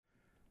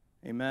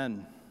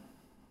Amen.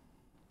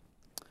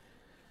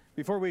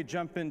 Before we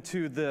jump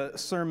into the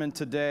sermon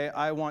today,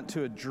 I want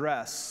to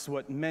address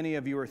what many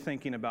of you are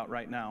thinking about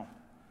right now.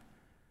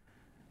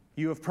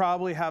 You have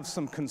probably have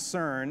some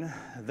concern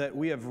that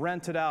we have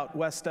rented out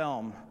West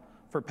Elm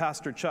for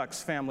Pastor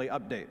Chuck's family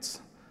updates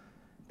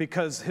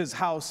because his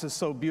house is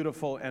so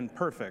beautiful and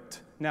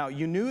perfect. Now,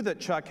 you knew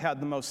that Chuck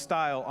had the most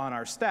style on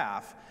our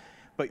staff,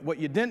 but what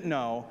you didn't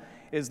know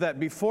is that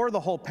before the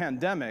whole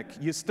pandemic,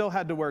 you still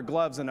had to wear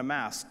gloves and a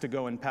mask to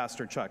go in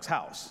Pastor Chuck's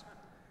house.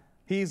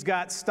 He's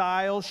got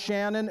style.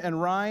 Shannon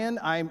and Ryan,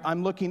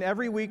 I'm looking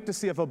every week to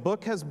see if a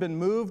book has been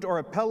moved or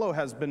a pillow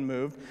has been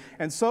moved,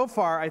 and so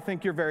far, I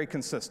think you're very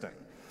consistent.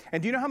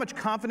 And do you know how much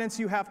confidence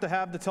you have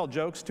to tell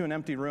jokes to an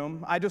empty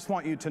room? I just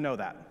want you to know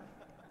that.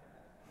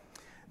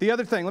 The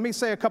other thing, let me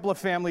say a couple of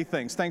family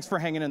things. Thanks for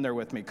hanging in there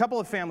with me. A couple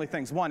of family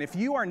things. One, if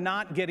you are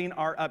not getting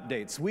our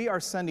updates, we are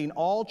sending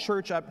all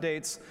church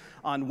updates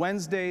on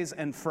Wednesdays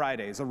and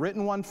Fridays. A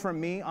written one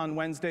from me on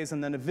Wednesdays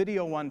and then a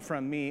video one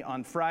from me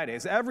on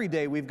Fridays. Every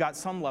day we've got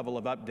some level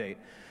of update.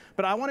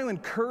 But I want to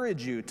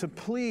encourage you to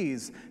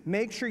please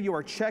make sure you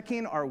are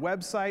checking our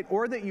website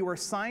or that you are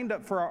signed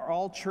up for our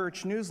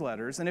all-church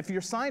newsletters. And if you're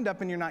signed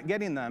up and you're not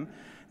getting them,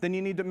 then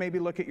you need to maybe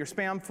look at your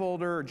spam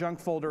folder or junk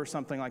folder or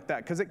something like that,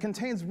 because it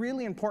contains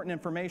really important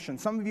information.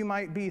 Some of you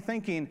might be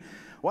thinking,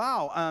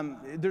 wow,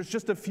 there's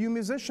just a few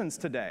musicians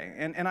today,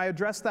 and I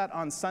addressed that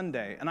on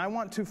Sunday, and I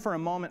want to, for a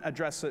moment,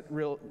 address it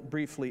real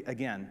briefly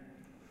again.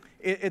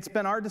 It's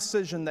been our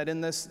decision that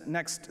in this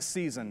next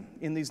season,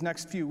 in these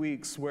next few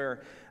weeks,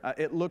 where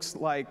it looks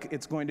like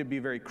it's going to be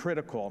very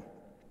critical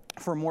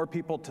for more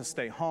people to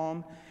stay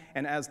home,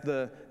 and as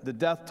the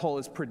death toll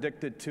is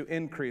predicted to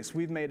increase,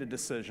 we've made a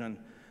decision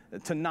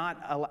to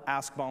not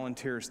ask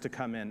volunteers to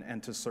come in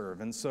and to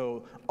serve. And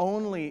so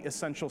only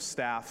essential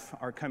staff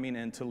are coming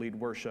in to lead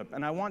worship.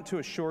 And I want to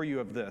assure you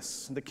of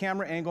this. The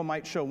camera angle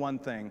might show one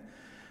thing,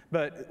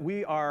 but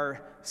we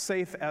are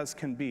safe as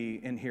can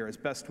be in here as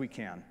best we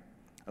can.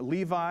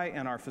 Levi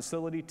and our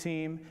facility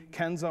team,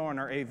 Kenzo and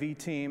our AV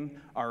team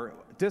are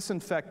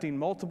disinfecting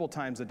multiple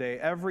times a day.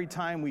 Every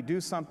time we do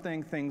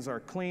something, things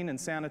are clean and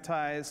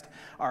sanitized.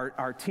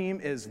 Our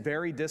team is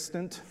very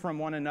distant from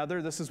one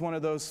another. This is one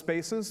of those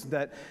spaces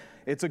that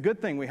it's a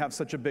good thing we have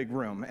such a big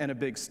room and a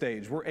big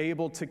stage. We're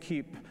able to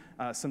keep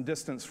some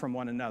distance from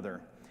one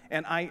another.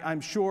 And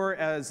I'm sure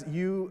as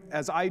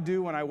I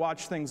do when I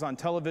watch things on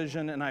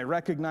television and I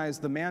recognize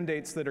the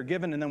mandates that are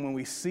given, and then when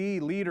we see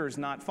leaders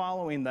not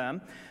following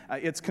them,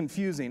 it's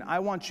confusing. I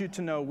want you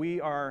to know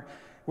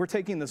we're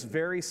taking this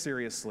very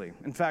seriously.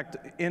 In fact,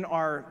 in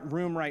our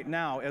room right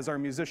now, as our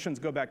musicians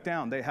go back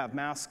down, they have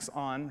masks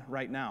on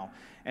right now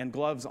and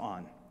gloves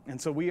on. And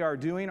so we are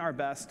doing our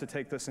best to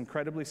take this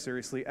incredibly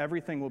seriously.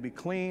 Everything will be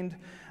cleaned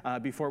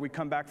before we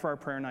come back for our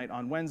prayer night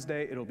on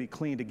Wednesday. It'll be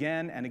cleaned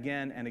again and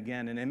again and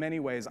again. And in many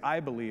ways, I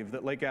believe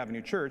that Lake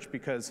Avenue Church,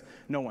 because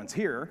no one's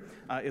here,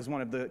 is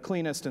one of the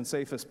cleanest and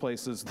safest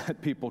places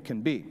that people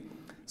can be.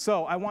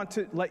 So I want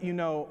to let you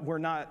know we're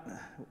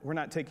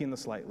not taking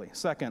this lightly.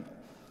 Second,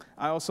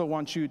 I also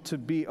want you to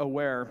be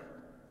aware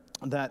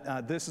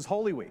that this is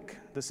Holy Week.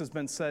 This has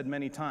been said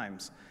many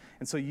times.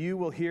 And so you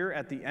will hear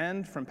at the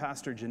end from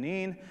Pastor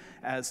Janine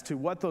as to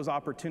what those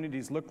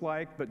opportunities look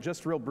like. But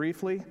just real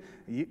briefly,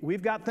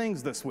 we've got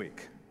things this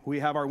week. We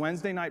have our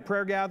Wednesday night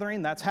prayer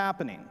gathering. That's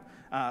happening.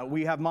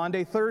 We have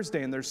Maundy,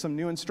 Thursday, and there's some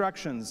new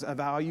instructions of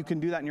how you can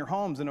do that in your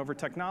homes and over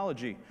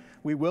technology.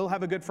 We will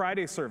have a Good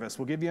Friday service.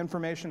 We'll give you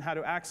information how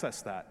to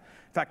access that.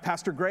 In fact,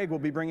 Pastor Greg will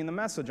be bringing the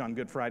message on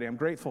Good Friday. I'm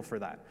grateful for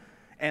that.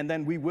 And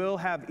then we will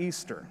have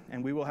Easter,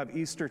 and we will have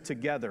Easter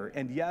together.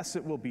 And yes,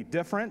 it will be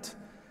different.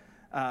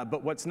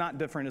 But what's not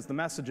different is the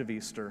message of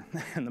Easter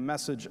and the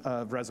message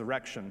of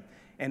resurrection.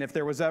 And if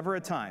there was ever a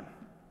time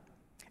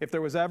that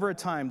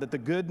the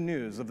good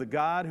news of the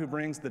God who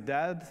brings the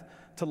dead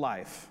to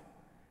life,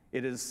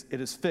 it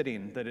is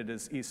fitting that it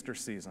is Easter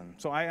season.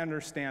 So I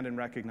understand and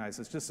recognize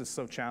this just is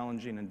so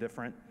challenging and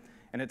different,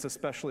 and it's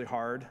especially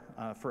hard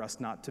for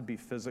us not to be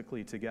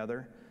physically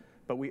together,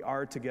 but we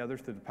are together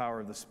through the power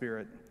of the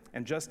Spirit.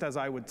 And just as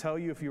I would tell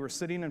you if you were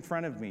sitting in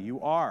front of me, you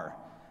are.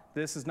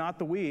 This is not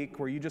the week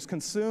where you just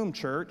consume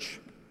church.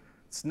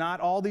 It's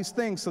not all these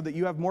things so that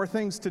you have more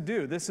things to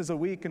do. This is a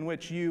week in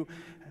which you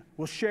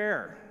will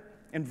share,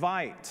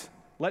 invite,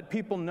 let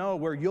people know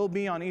where you'll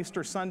be on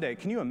Easter Sunday.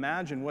 Can you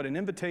imagine what an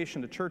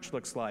invitation to church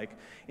looks like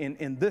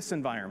in this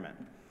environment?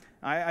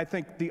 I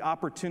think the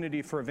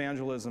opportunity for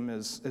evangelism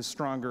is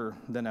stronger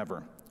than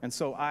ever. And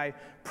so I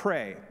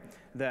pray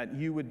that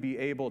you would be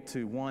able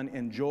to, one,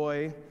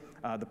 enjoy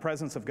the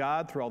presence of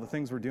God through all the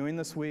things we're doing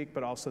this week,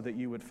 but also that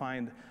you would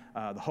find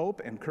the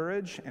hope and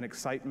courage and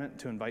excitement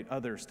to invite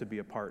others to be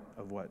a part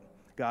of what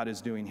God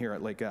is doing here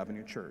at Lake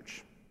Avenue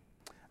Church.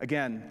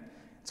 Again,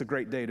 it's a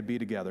great day to be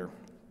together.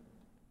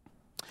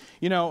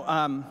 You know,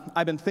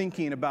 I've been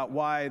thinking about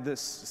why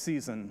this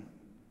season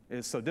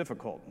is so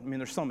difficult. I mean,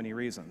 there's so many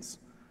reasons.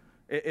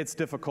 It's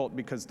difficult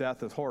because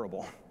death is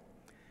horrible.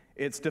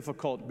 It's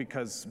difficult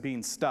because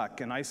being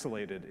stuck and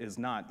isolated is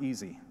not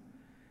easy.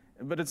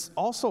 But it's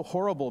also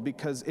horrible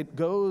because it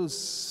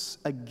goes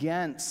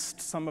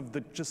against some of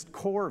the just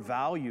core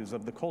values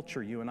of the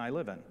culture you and I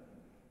live in.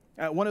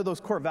 One of those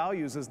core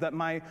values is that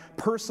my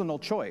personal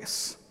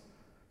choice,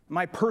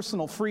 my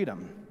personal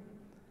freedom,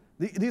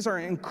 these are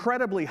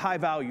incredibly high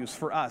values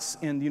for us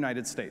in the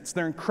United States.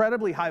 They're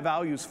incredibly high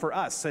values for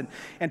us.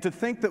 And to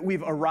think that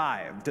we've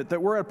arrived,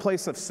 that we're at a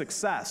place of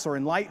success or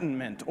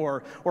enlightenment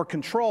or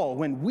control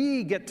when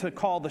we get to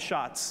call the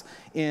shots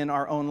in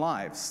our own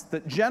lives.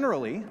 That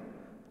generally,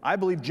 I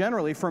believe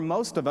generally, for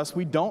most of us,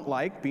 we don't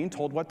like being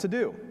told what to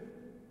do.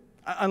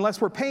 Unless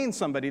we're paying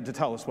somebody to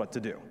tell us what to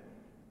do.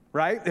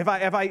 Right? If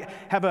I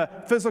have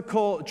a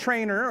physical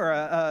trainer or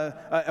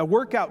a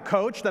workout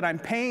coach that I'm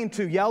paying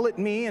to yell at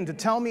me and to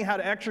tell me how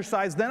to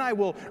exercise, then I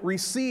will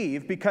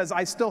receive because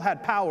I still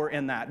had power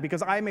in that,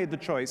 because I made the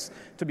choice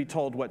to be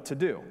told what to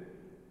do.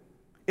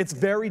 It's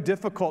very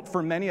difficult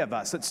for many of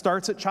us. It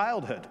starts at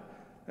childhood.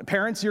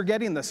 Parents, you're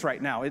getting this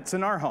right now. It's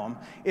in our home.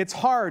 It's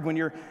hard when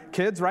your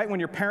kids, right, when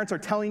your parents are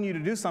telling you to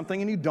do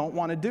something and you don't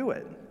want to do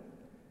it.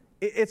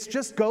 It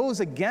just goes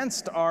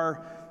against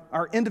our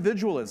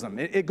individualism.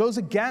 It goes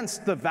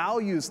against the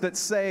values that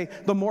say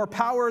the more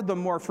power, the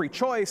more free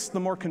choice, the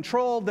more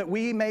control that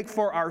we make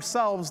for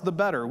ourselves, the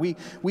better. We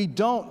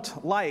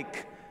don't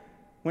like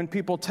when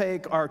people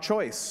take our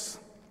choice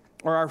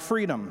or our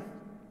freedom,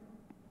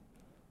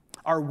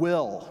 our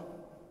will.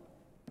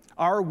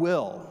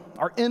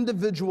 Our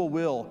individual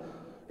will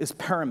is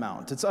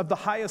paramount. It's of the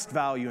highest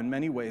value in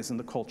many ways in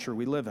the culture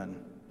we live in.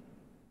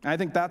 And I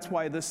think that's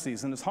why this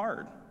season is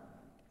hard.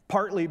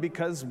 Partly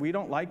because we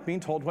don't like being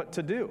told what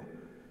to do.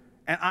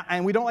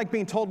 And we don't like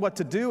being told what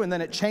to do, and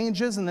then it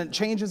changes, and then it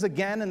changes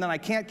again, and then I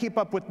can't keep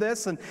up with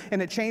this, and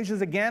it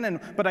changes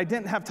again, but I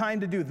didn't have time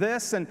to do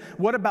this, and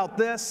what about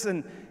this?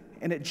 And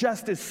it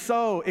just is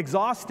so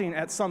exhausting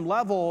at some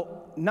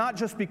level, not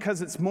just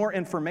because it's more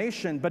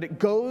information, but it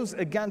goes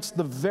against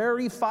the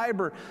very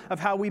fiber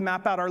of how we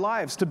map out our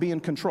lives to be in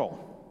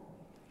control.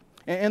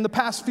 In the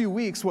past few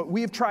weeks, what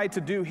we've tried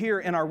to do here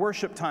in our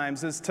worship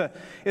times is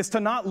to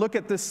not look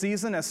at this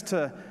season as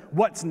to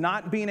what's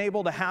not being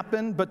able to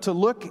happen, but to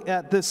look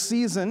at this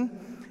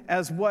season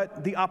as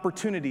what the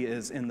opportunity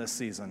is in this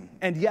season.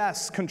 And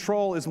yes,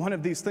 control is one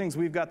of these things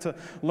we've got to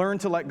learn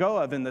to let go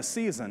of in this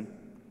season.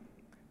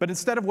 But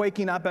instead of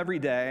waking up every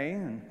day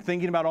and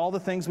thinking about all the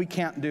things we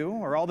can't do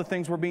or all the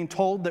things we're being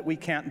told that we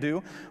can't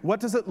do, what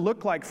does it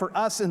look like for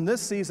us in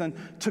this season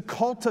to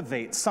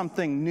cultivate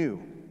something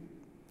new?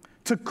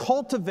 To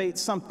cultivate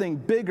something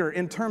bigger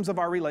in terms of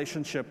our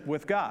relationship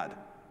with God.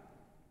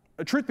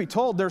 Truth be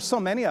told, there's so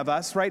many of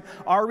us, right?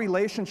 Our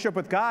relationship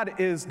with God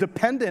is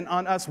dependent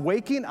on us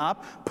waking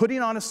up,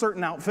 putting on a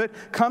certain outfit,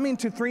 coming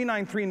to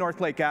 393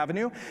 North Lake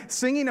Avenue,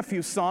 singing a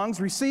few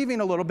songs,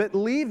 receiving a little bit,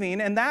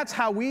 leaving, and that's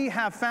how we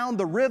have found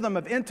the rhythm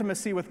of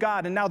intimacy with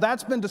God, and now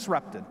that's been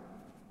disrupted.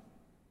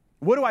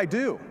 What do I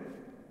do?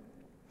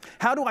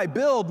 How do I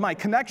build my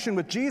connection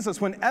with Jesus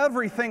when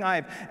everything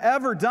I've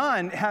ever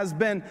done has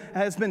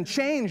been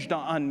changed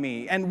on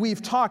me? And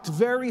we've talked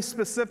very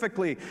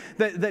specifically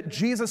that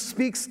Jesus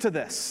speaks to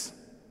this.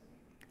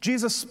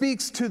 Jesus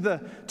speaks to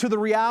the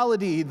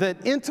reality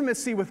that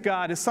intimacy with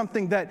God is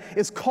something that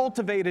is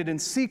cultivated in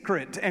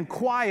secret and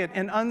quiet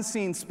and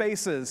unseen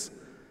spaces.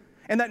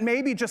 And that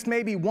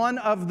maybe one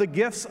of the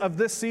gifts of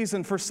this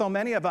season for so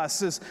many of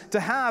us is to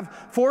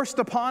have forced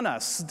upon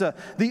us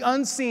the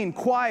unseen,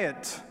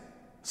 quiet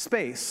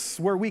space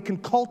where we can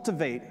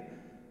cultivate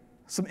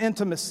some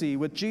intimacy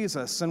with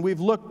Jesus. And we've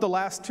looked the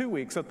last 2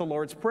 weeks at the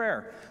Lord's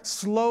Prayer,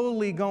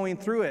 slowly going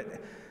through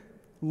it,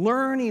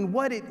 learning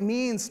what it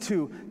means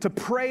to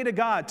pray to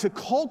God, to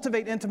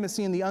cultivate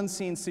intimacy in the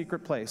unseen secret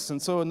place.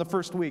 And so in the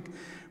first week,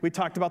 we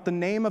talked about the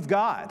name of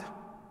God,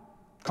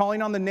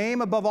 calling on the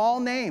name above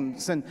all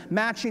names and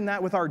matching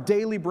that with our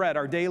daily bread,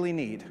 our daily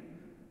need,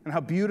 and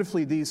how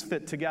beautifully these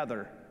fit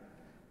together.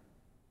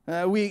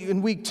 We,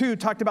 in week 2,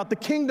 talked about the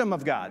kingdom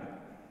of God.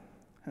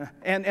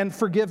 And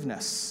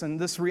forgiveness, and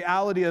this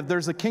reality of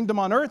there's a kingdom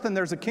on earth and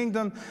there's a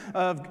kingdom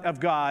of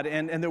God,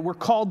 and that we're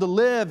called to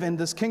live in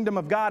this kingdom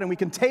of God, and we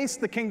can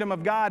taste the kingdom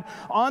of God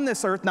on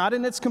this earth, not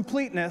in its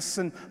completeness,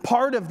 and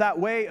part of that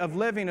way of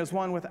living is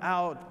one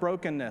without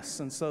brokenness.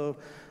 And so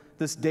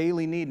this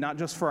daily need, not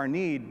just for our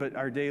need, but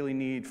our daily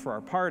need for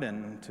our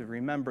pardon, to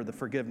remember the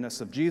forgiveness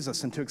of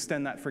Jesus and to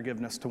extend that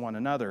forgiveness to one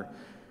another.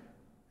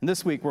 And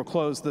this week we'll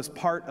close this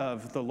part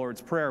of the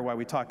Lord's Prayer while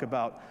we talk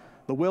about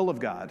the will of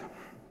God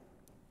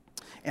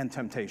and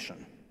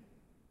temptation.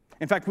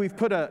 In fact, we've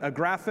put a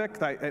graphic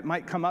that it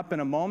might come up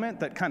in a moment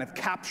that kind of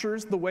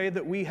captures the way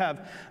that we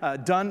have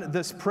done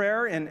this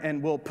prayer,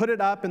 and we'll put it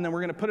up, and then we're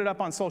going to put it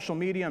up on social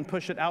media and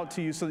push it out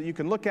to you so that you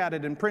can look at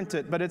it and print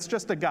it, but it's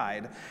just a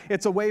guide.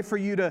 It's a way for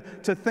you to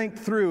think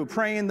through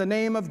praying the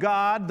name of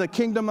God, the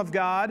kingdom of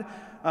God,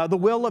 the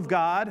will of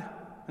God,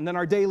 and then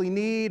our daily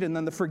need, and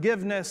then the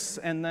forgiveness,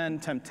 and then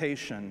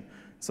temptation.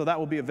 So that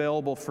will be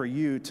available for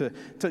you to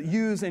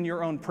use in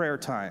your own prayer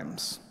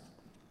times.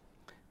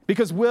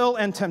 Because will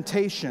and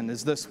temptation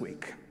is this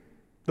week.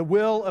 The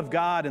will of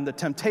God and the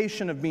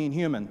temptation of being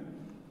human.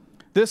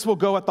 This will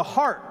go at the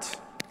heart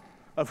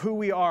of who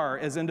we are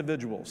as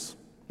individuals.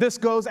 This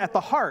goes at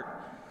the heart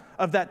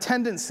of that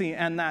tendency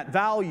and that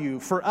value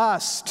for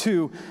us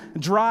to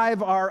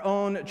drive our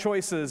own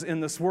choices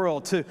in this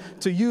world,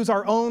 to use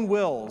our own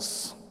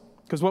wills.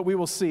 Because what we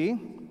will see,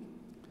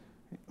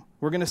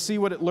 we're going to see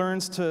what it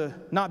learns to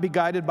not be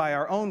guided by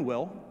our own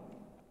will,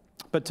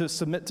 but to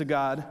submit to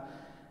God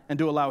and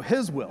to allow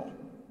His will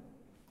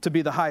to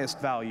be the highest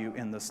value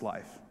in this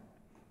life.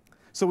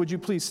 So would you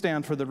please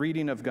stand for the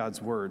reading of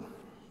God's Word?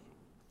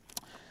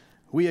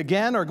 We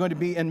again are going to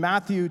be in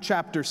Matthew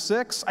chapter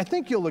 6. I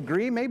think you'll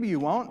agree, maybe you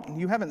won't,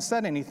 you haven't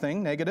said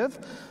anything negative,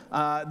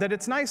 that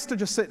it's nice to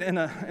just sit in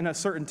a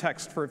certain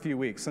text for a few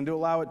weeks and to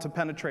allow it to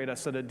penetrate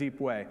us in a deep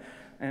way.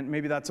 And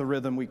maybe that's a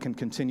rhythm we can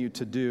continue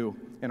to do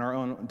in our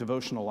own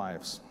devotional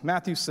lives.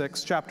 Matthew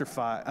 6, chapter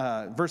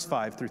 5, verse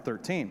 5 through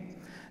 13.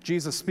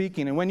 Jesus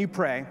speaking, "And when you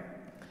pray,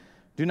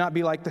 do not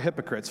be like the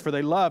hypocrites, for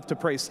they love to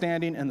pray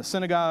standing in the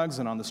synagogues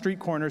and on the street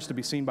corners to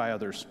be seen by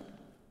others.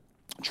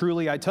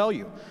 Truly, I tell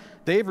you,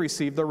 they've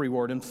received their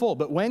reward in full.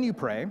 But when you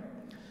pray,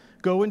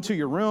 go into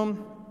your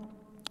room,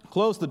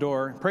 close the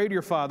door, pray to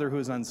your Father who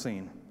is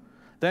unseen.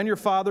 Then your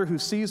Father who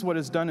sees what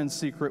is done in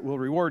secret will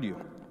reward you.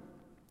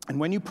 And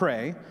when you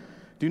pray,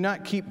 do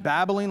not keep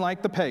babbling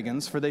like the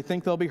pagans, for they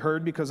think they'll be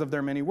heard because of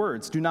their many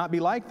words. Do not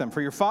be like them,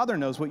 for your Father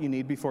knows what you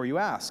need before you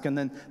ask. And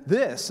then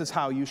this is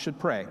how you should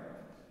pray.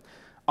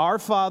 Our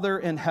Father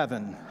in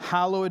heaven,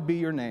 hallowed be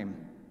your name.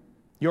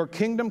 Your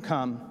kingdom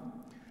come,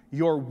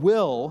 your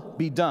will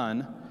be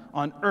done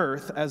on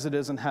earth as it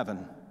is in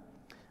heaven.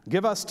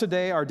 Give us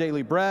today our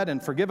daily bread,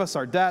 and forgive us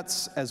our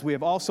debts, as we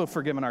have also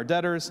forgiven our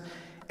debtors.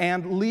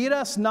 And lead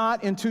us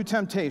not into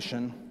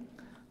temptation,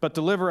 but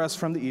deliver us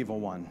from the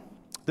evil one."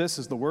 This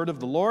is the word of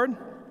the Lord.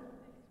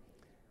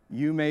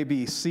 You may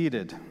be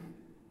seated.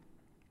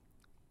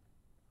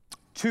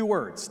 2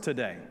 words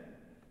today: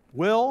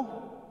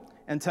 will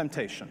and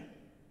temptation.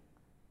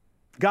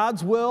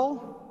 God's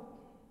will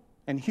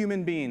and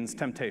human beings'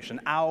 temptation,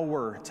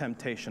 our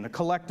temptation, a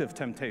collective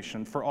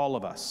temptation for all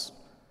of us.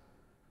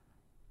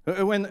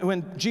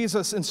 When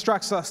Jesus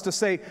instructs us to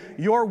say,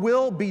 "Your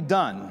will be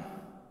done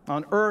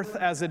on earth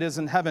as it is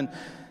in heaven,"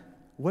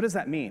 what does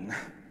that mean?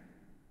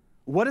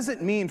 What does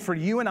it mean for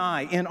you and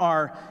I in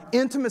our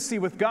intimacy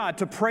with God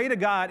to pray to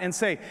God and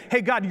say,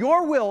 "Hey, God,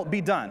 your will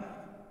be done"?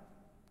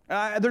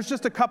 There's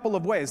just a couple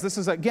of ways. This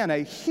is, again, a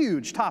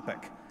huge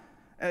topic.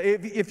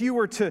 If you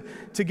were to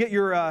get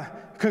your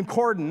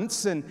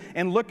concordance and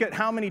look at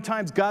how many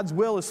times God's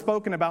will is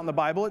spoken about in the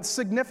Bible, it's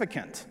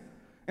significant.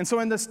 And so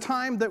in this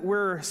time that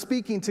we're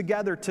speaking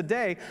together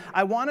today,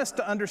 I want us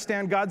to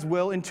understand God's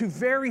will in 2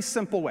 very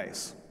simple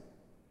ways.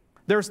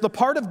 There's the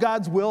part of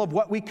God's will of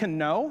what we can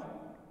know,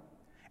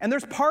 and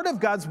there's part of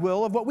God's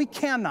will of what we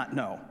cannot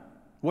know,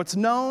 what's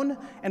known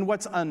and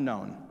what's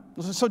unknown.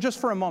 So just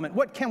for a moment,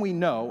 what can we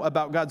know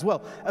about God's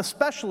will,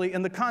 especially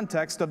in the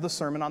context of the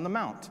Sermon on the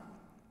Mount?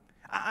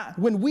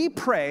 When we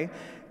pray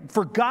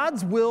for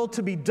God's will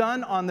to be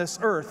done on this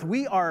earth,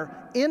 we are,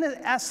 in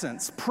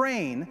essence,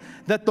 praying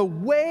that the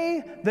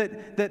way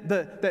that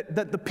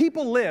the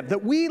people live,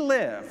 that we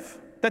live,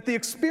 that the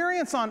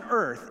experience on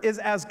earth is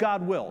as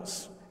God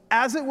wills,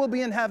 as it will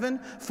be in heaven,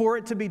 for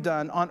it to be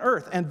done on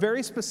earth. And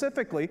very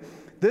specifically,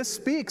 this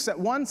speaks, at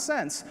one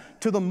sense,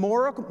 to the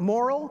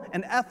moral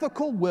and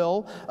ethical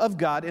will of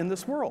God in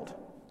this world.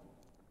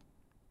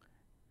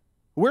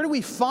 Where do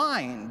we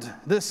find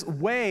this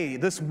way,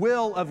 this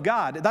will of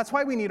God? That's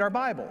why we need our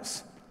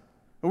Bibles.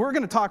 We're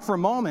going to talk for a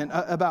moment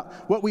about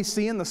what we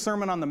see in the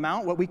Sermon on the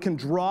Mount, what we can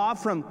draw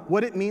from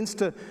what it means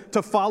to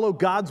follow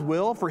God's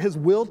will, for His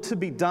will to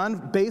be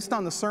done based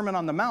on the Sermon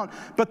on the Mount.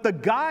 But the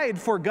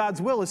guide for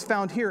God's will is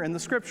found here in the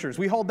Scriptures.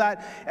 We hold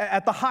that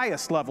at the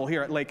highest level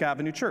here at Lake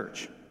Avenue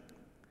Church.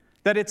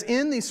 That it's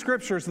in these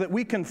Scriptures that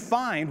we can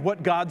find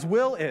what God's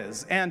will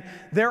is. And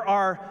there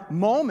are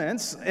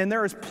moments, and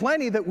there is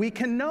plenty that we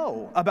can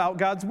know about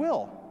God's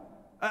will.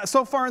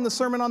 So far in the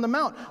Sermon on the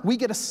Mount, we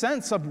get a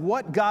sense of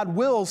what God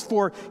wills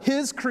for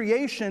His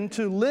creation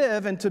to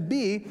live and to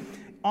be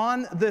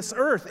on this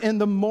earth in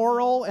the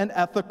moral and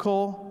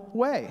ethical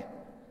way.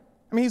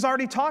 I mean, He's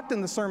already talked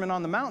in the Sermon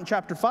on the Mount in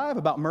chapter 5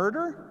 about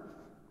murder,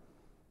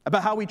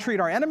 about how we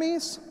treat our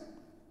enemies,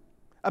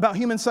 about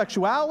human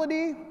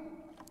sexuality,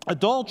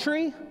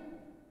 adultery,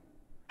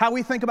 how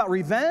we think about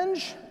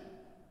revenge,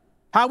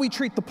 how we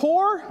treat the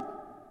poor,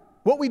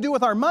 what we do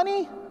with our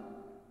money.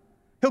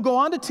 He'll go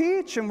on to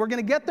teach, and we're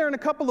going to get there in a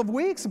couple of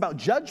weeks, about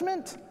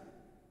judgment.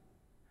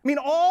 I mean,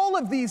 all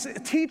of these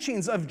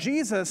teachings of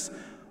Jesus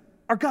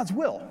are God's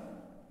will.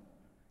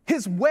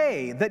 His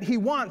way that He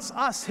wants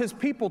us, His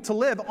people, to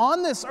live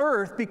on this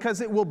earth, because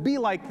it will be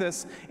like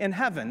this in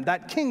heaven,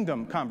 that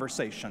kingdom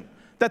conversation.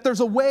 That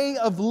there's a way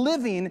of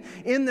living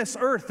in this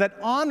earth that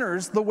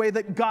honors the way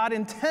that God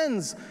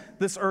intends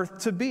this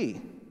earth to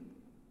be.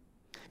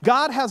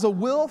 God has a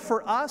will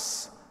for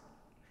us.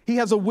 He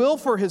has a will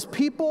for His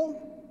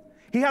people.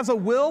 He has a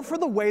will for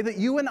the way that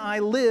you and I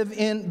live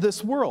in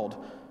this world.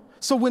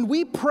 So when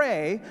we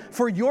pray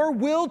for your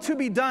will to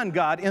be done,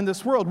 God, in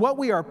this world, what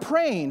we are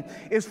praying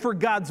is for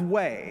God's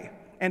way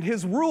and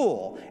His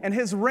rule and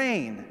His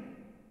reign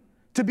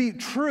to be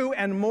true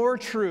and more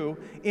true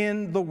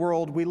in the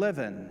world we live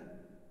in.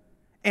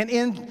 And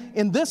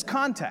in this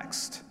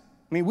context,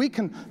 I mean, we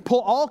can pull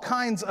all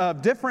kinds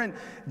of different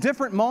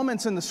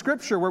moments in the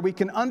Scripture where we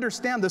can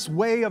understand this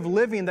way of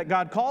living that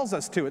God calls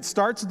us to. It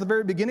starts at the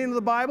very beginning of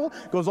the Bible,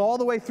 goes all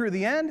the way through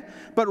the end.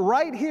 But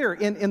right here,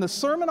 in the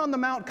Sermon on the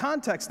Mount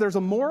context, there's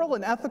a moral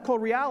and ethical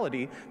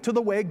reality to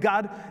the way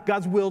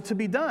God's will to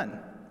be done.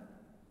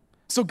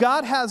 So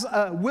God has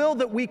a will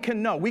that we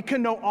can know. We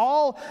can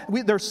know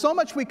there's so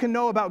much we can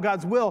know about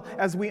God's will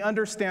as we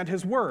understand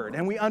His Word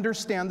and we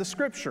understand the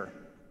Scripture.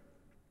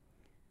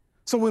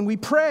 So when we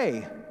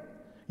pray,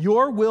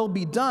 "Your will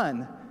be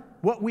done,"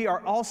 what we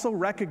are also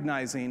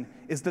recognizing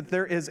is that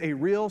there is a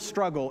real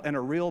struggle and a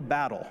real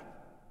battle.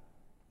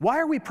 Why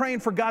are we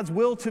praying for God's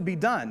will to be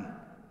done?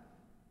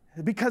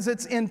 Because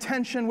it's in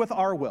tension with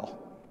our will.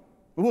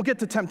 We'll get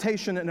to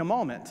temptation in a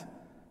moment,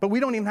 but we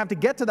don't even have to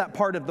get to that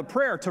part of the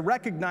prayer to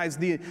recognize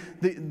the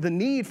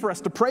need for us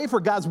to pray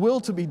for God's will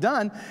to be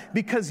done,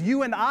 because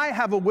you and I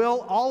have a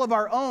will all of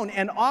our own,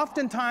 and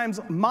oftentimes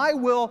my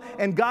will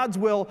and God's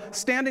will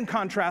stand in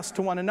contrast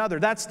to one another.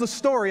 That's the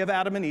story of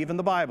Adam and Eve in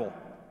the Bible.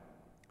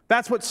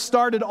 That's what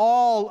started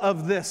all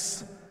of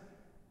this.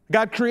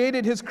 God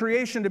created His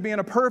creation to be in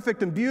a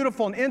perfect and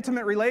beautiful and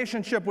intimate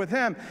relationship with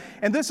Him.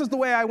 And this is the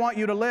way I want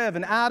you to live.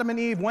 And Adam and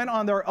Eve went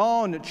on their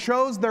own,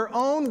 chose their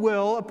own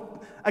will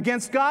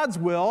against God's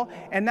will,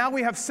 and now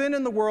we have sin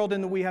in the world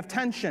and we have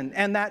tension.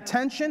 And that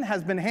tension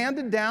has been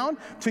handed down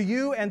to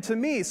you and to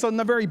me. So in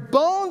the very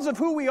bones of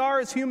who we are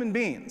as human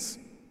beings,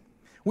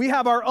 we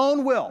have our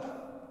own will,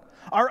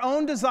 our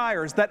own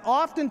desires that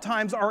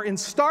oftentimes are in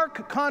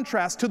stark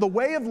contrast to the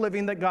way of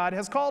living that God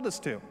has called us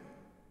to.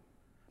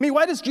 I mean,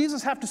 why does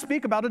Jesus have to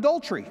speak about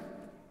adultery?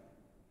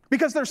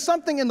 Because there's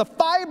something in the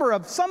fiber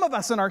of some of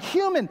us in our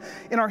human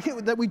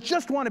that we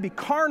just want to be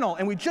carnal,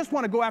 and we just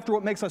want to go after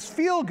what makes us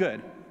feel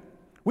good.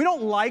 We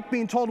don't like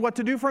being told what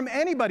to do from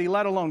anybody,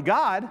 let alone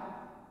God.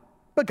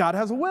 But God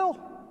has a will.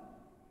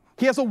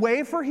 He has a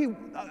way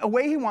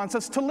He wants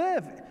us to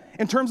live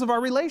in terms of our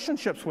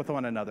relationships with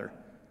one another.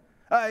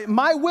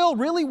 My will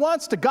really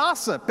wants to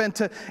gossip and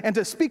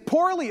to speak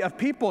poorly of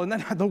people, and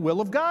then the will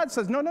of God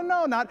says, no,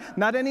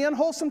 not any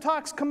unwholesome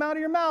talks come out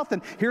of your mouth,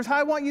 and here's how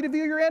I want you to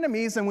view your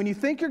enemies, and when you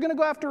think you're going to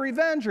go after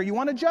revenge or you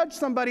want to judge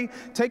somebody,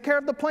 take care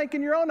of the plank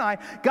in your own eye.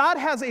 God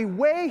has a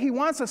way He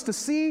wants us to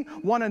see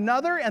one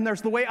another, and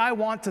there's the way I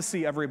want to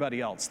see everybody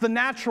else, the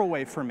natural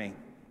way for me.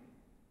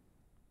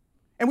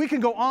 And we can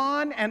go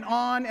on and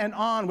on and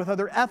on with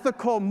other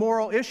ethical,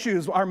 moral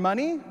issues. Our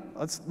money,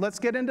 let's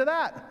get into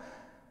that.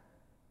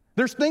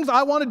 There's things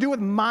I want to do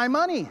with my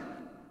money,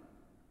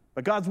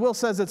 but God's will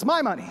says it's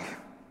my money.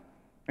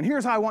 And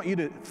here's how I want you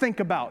to think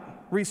about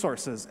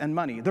resources and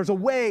money. There's a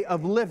way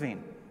of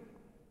living.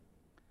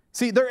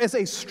 See, there is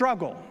a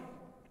struggle.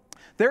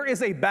 There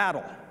is a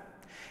battle.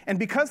 And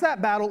because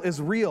that battle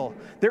is real,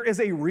 there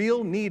is a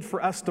real need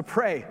for us to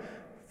pray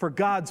for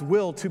God's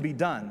will to be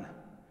done.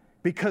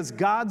 Because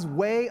God's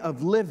way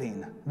of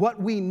living,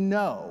 what we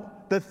know,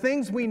 the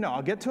things we know,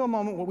 I'll get to a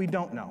moment what we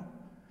don't know.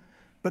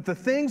 But the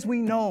things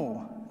we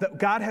know that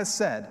God has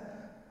said,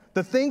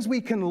 the things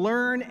we can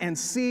learn and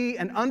see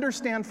and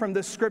understand from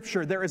this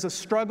Scripture, there is a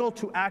struggle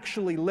to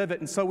actually live it.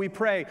 And so we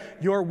pray,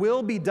 "Your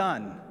will be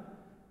done,"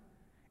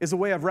 is a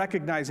way of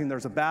recognizing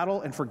there's a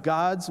battle and for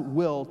God's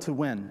will to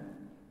win.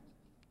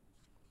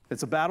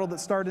 It's a battle that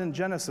started in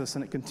Genesis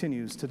and it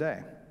continues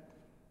today.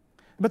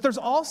 But there's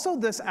also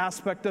this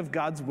aspect of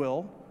God's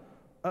will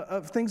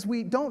of things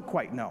we don't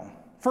quite know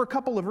for a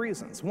couple of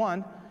reasons.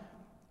 One,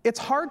 it's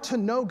hard to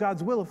know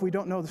God's will if we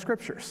don't know the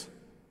Scriptures.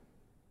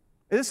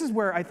 This is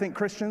where I think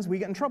Christians, we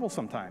get in trouble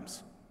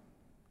sometimes.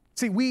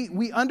 See,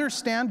 we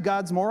understand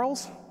God's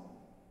morals.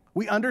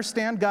 We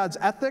understand God's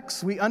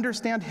ethics. We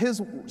understand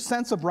His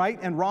sense of right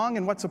and wrong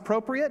and what's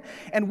appropriate.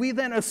 And we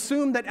then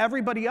assume that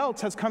everybody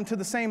else has come to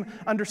the same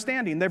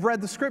understanding. They've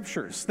read the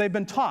Scriptures. They've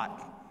been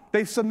taught.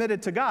 They've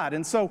submitted to God.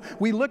 And so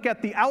we look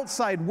at the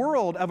outside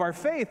world of our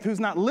faith who's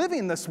not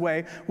living this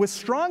way with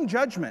strong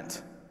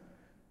judgment.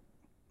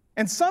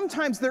 And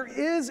sometimes there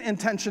is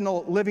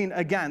intentional living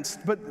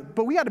against,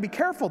 but we got to be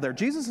careful there.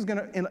 Jesus is going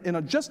to,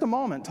 in just a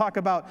moment, talk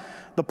about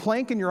the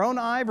plank in your own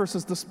eye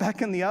versus the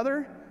speck in the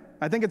other.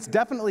 I think it's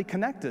definitely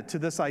connected to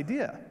this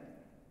idea.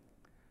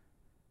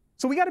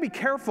 So we got to be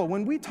careful.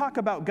 When we talk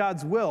about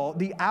God's will,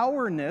 the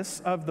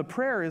ourness of the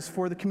prayer is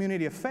for the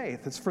community of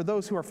faith. It's for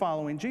those who are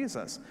following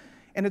Jesus.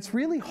 And it's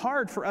really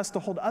hard for us to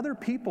hold other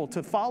people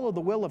to follow the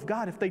will of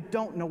God if they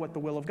don't know what the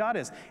will of God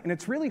is. And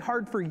it's really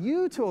hard for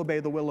you to obey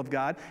the will of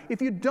God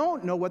if you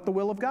don't know what the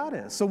will of God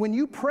is. So when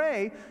you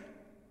pray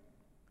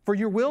for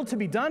your will to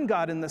be done,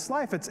 God, in this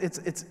life, it's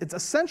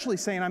essentially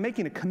saying, I'm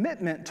making a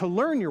commitment to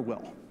learn your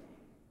will,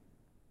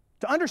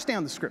 to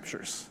understand the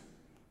Scriptures,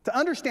 to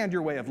understand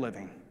your way of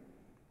living.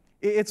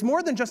 It's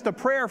more than just a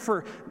prayer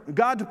for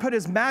God to put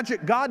His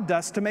magic God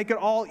dust to make it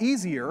all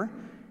easier.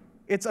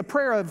 It's a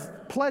prayer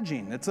of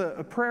pledging. It's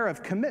a prayer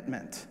of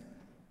commitment.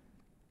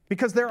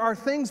 Because there are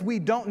things we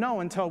don't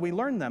know until we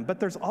learn them. But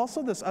there's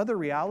also this other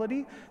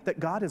reality that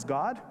God is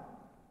God.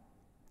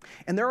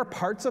 And there are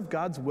parts of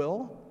God's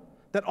will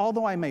that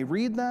although I may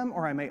read them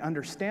or I may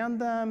understand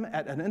them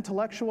at an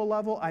intellectual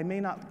level, I may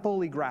not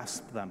fully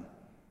grasp them.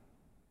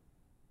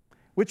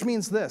 Which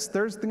means this,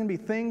 there's going to be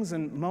things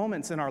and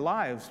moments in our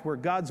lives where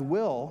God's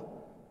will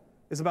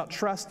is about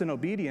trust and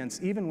obedience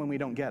even when we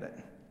don't get it.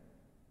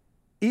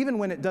 Even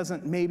when it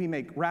doesn't maybe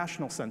make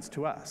rational sense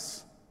to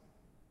us.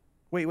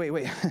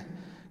 Wait.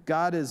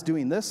 God is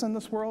doing this in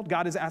this world?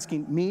 God is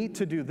asking me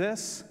to do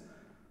this?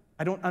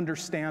 I don't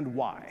understand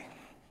why.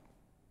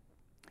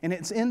 And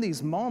it's in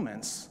these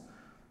moments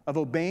of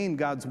obeying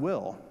God's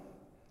will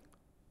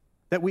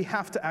that we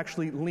have to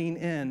actually lean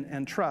in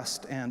and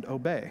trust and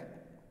obey.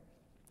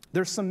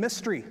 There's some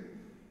mystery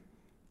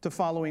to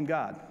following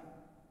God.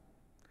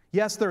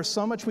 Yes, there's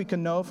so much we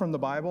can know from the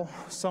Bible,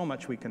 so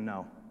much we can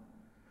know.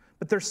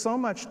 But there's so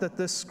much that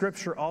this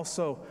scripture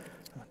also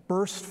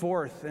bursts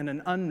forth in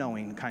an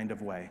unknowing kind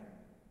of way.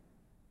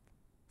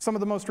 Some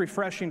of the most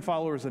refreshing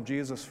followers of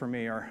Jesus for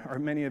me are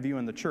many of you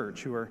in the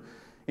church who are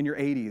in your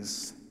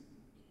 80s.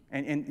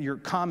 And your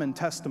common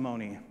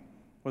testimony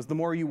was the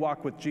more you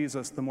walk with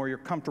Jesus, the more you're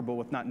comfortable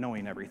with not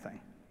knowing everything.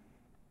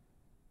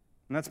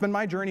 And that's been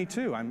my journey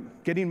too. I'm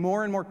getting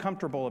more and more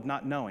comfortable of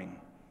not knowing.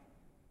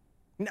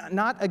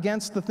 Not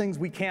against the things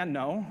we can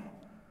know,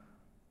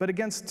 but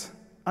against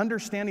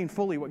understanding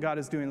fully what God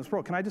is doing in this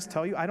world. Can I just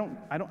tell you, I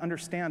don't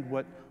understand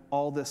what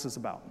all this is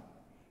about. I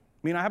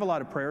mean, I have a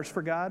lot of prayers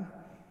for God,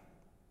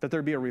 that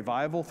there be a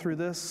revival through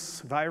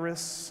this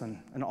virus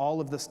and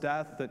all of this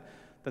death,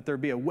 that there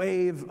be a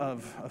wave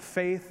of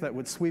faith that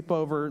would sweep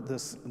over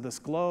this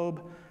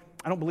globe.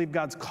 I don't believe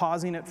God's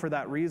causing it for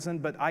that reason,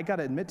 but I got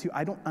to admit to you,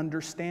 I don't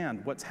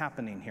understand what's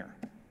happening here.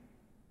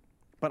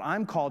 But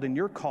I'm called and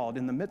you're called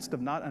in the midst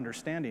of not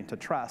understanding to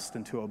trust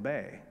and to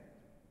obey.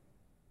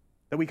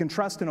 That we can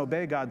trust and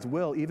obey God's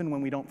will even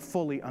when we don't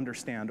fully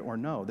understand or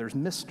know. There's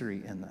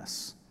mystery in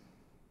this.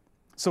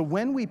 So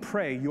when we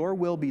pray, your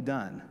will be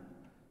done,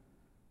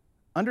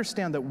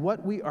 understand that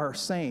what we are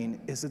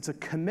saying is it's a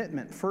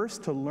commitment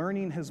first to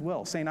learning his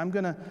will, saying I'm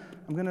going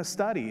to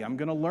study, I'm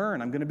going to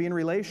learn, I'm going to be in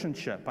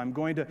relationship, I'm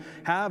going to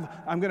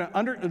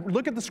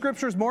look at the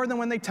scriptures more than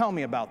when they tell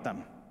me about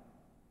them.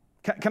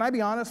 Can I be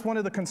honest? One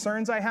of the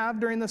concerns I have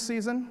during this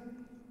season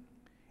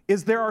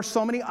is there are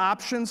so many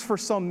options for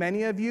so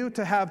many of you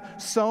to have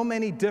so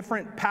many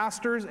different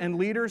pastors and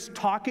leaders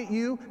talk at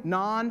you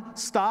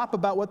non-stop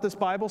about what this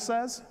Bible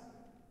says.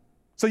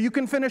 So you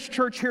can finish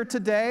church here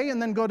today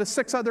and then go to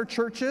 6 other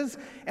churches,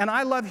 and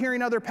I love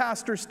hearing other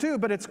pastors too,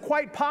 but it's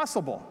quite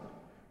possible.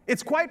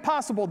 It's quite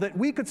possible that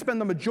we could spend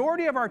the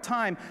majority of our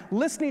time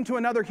listening to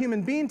another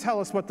human being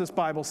tell us what this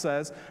Bible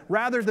says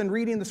rather than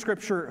reading the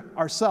scripture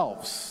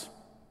ourselves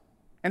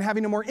and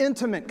having a more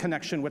intimate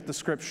connection with the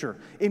scripture.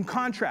 In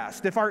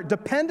contrast, if our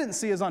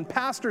dependency is on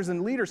pastors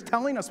and leaders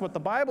telling us what the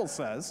Bible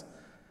says,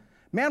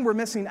 man, we're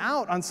missing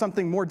out on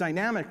something more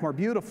dynamic, more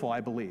beautiful,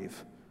 I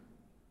believe.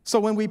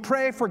 So when we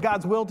pray for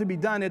God's will to be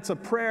done, it's a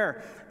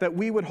prayer that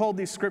we would hold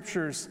these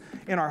scriptures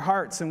in our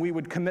hearts and we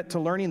would commit to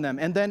learning them.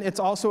 And then it's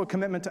also a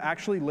commitment to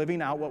actually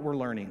living out what we're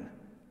learning.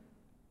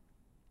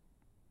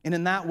 And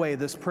in that way,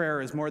 this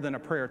prayer is more than a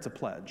prayer, it's a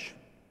pledge.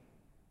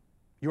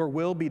 Your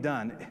will be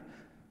done.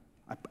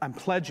 I'm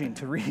pledging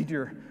to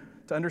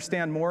to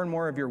understand more and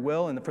more of your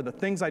will, and for the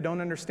things I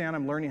don't understand,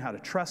 I'm learning how to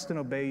trust and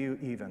obey you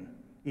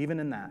even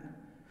in that.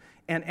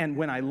 And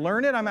when I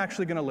learn it, I'm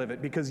actually going to live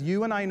it, because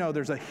you and I know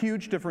there's a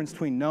huge difference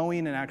between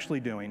knowing and actually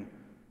doing.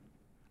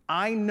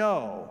 I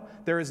know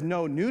there is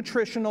no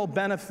nutritional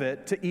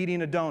benefit to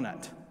eating a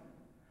donut.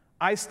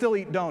 I still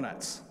eat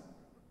donuts.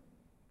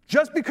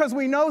 Just because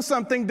we know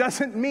something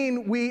doesn't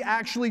mean we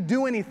actually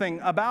do anything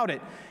about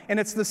it. And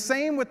it's the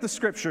same with the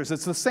scriptures.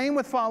 It's the same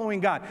with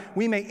following God.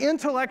 We may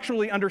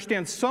intellectually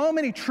understand so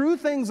many true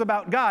things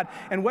about God,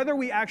 and whether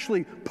we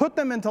actually put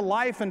them into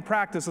life and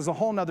practice is a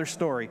whole nother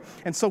story.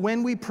 And so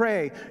when we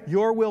pray,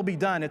 your will be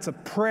done, it's a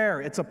prayer,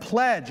 it's a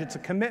pledge, it's a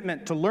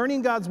commitment to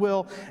learning God's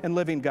will and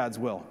living God's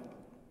will.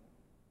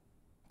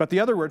 But the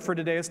other word for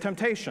today is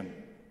temptation.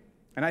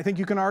 And I think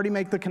you can already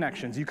make the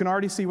connections. You can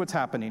already see what's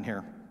happening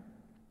here.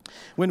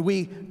 When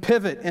we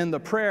pivot in the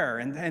prayer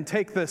and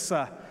take this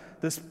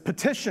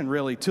petition,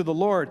 really, to the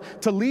Lord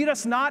to lead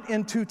us not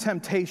into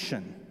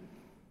temptation.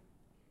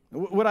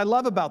 What I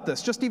love about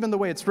this, just even the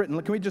way it's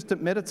written, can we just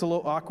admit it's a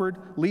little awkward?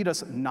 Lead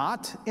us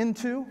not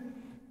into.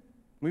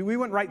 We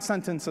wouldn't write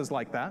sentences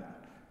like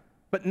that.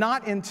 But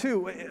not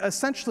into,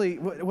 essentially,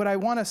 what I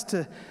want us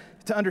to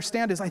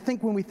understand is, I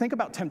think when we think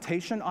about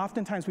temptation,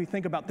 oftentimes we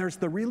think about there's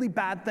the really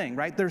bad thing,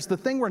 right? There's the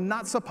thing we're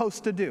not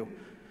supposed to do.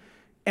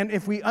 And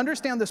if we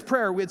understand this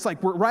prayer, it's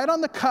like we're right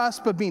on the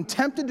cusp of being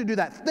tempted to do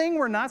that thing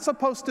we're not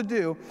supposed to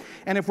do.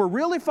 And if we're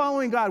really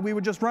following God, we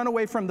would just run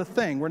away from the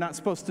thing we're not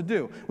supposed to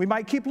do. We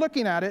might keep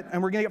looking at it,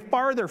 and we're going to get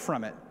farther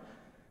from it.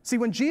 See,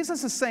 when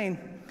Jesus is saying,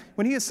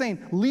 when he is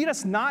saying, lead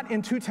us not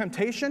into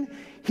temptation,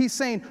 he's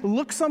saying,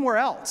 look somewhere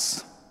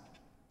else.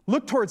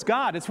 Look towards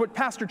God. It's what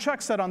Pastor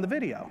Chuck said on the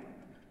video.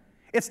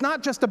 It's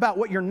not just about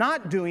what you're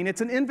not doing.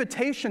 It's an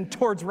invitation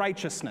towards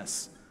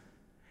righteousness.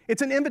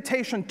 It's an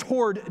invitation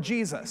toward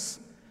Jesus.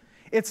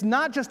 It's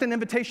not just an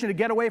invitation to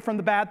get away from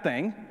the bad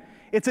thing.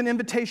 It's an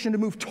invitation to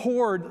move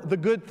toward the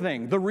good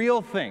thing, the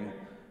real thing,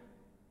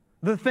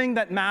 the thing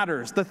that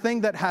matters, the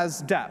thing that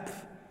has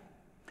depth.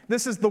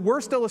 This is the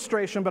worst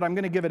illustration, but I'm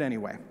going to give it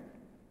anyway.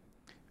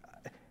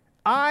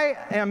 I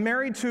am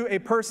married to a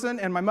person,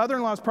 and my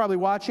mother-in-law is probably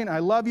watching. I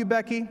love you,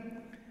 Becky.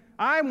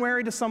 I'm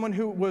married to someone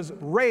who was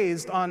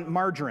raised on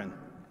margarine.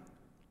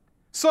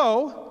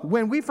 So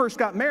when we first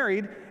got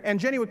married and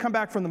Jenny would come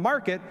back from the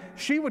market,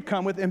 she would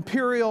come with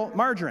Imperial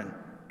margarine.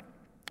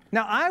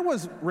 Now, I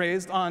was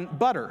raised on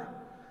butter,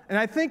 and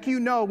I think you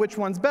know which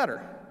one's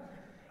better.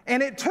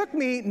 And it took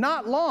me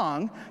not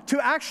long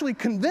to actually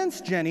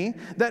convince Jenny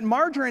that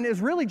margarine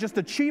is really just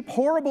a cheap,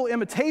 horrible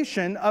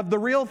imitation of the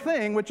real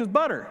thing, which is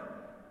butter.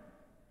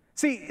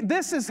 See,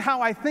 this is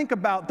how I think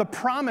about the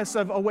promise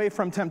of away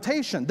from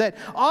temptation, that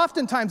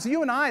oftentimes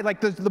you and I,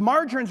 like the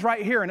margarine's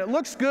right here, and it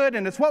looks good,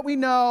 and it's what we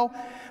know,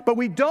 but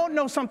we don't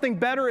know something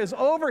better is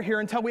over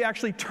here until we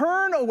actually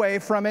turn away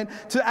from it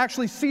to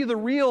actually see the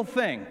real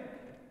thing.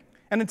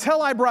 And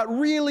until I brought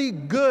really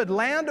good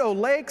Land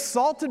O'Lakes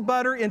salted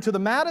butter into the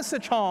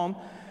Matisich home,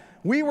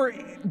 we were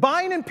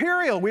buying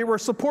Imperial. We were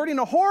supporting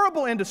a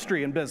horrible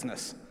industry and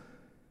business.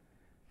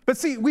 But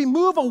see, we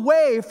move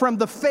away from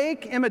the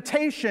fake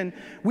imitation.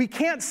 We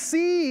can't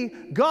see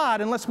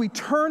God unless we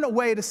turn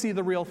away to see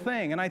the real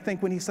thing. And I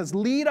think when he says,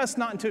 lead us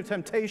not into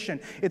temptation,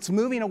 it's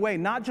moving away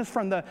not just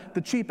from the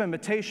cheap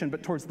imitation,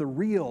 but towards the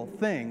real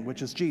thing,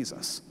 which is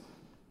Jesus.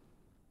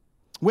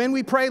 When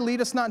we pray,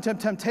 lead us not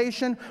into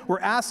temptation,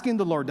 we're asking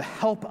the Lord to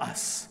help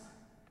us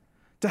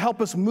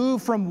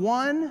move from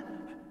one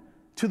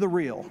to the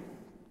real.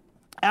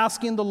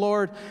 Asking the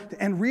Lord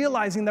and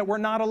realizing that we're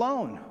not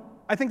alone.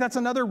 I think that's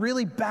another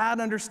really bad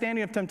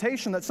understanding of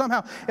temptation, that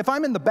somehow if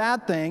I'm in the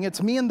bad thing,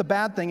 it's me in the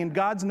bad thing, and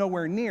God's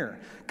nowhere near.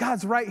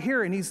 God's right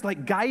here, and he's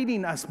like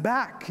guiding us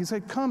back. He's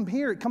like, come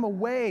here, come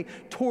away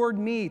toward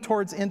me,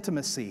 towards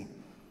intimacy.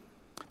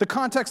 The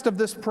context of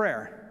this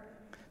prayer,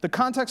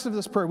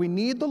 we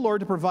need the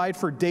Lord to provide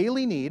for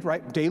daily need,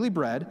 right, daily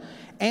bread,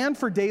 and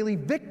for daily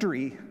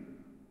victory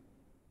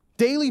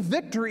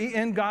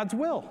in God's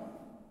will,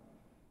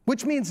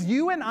 which means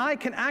you and I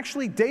can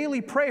actually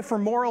daily pray for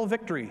moral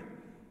victory,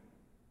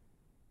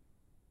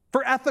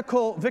 for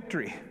ethical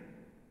victory.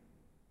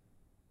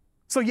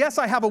 So yes,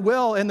 I have a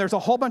will, and there's a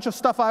whole bunch of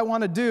stuff I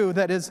want to do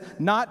that is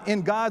not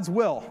in God's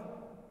will.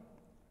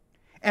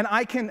 And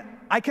I can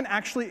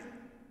actually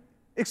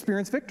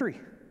experience victory.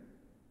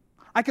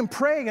 I can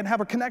pray and have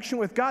a connection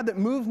with God that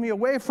moves me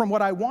away from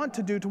what I want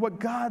to do to what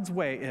God's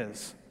way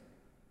is.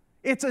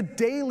 It's a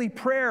daily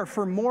prayer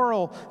for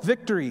moral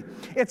victory.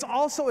 It's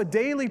also a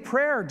daily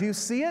prayer, do you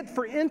see it?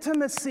 For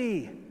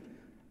intimacy.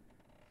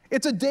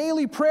 It's a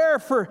daily prayer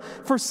for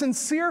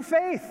sincere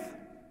faith.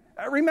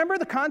 Remember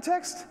the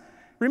context?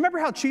 Remember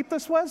how cheap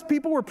this was?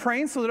 People were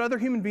praying so that other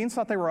human beings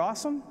thought they were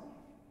awesome.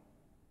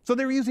 So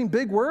they were using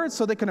big words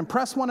so they could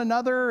impress one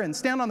another and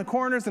stand on the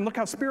corners and look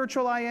how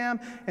spiritual I am.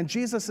 And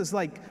Jesus is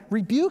like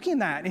rebuking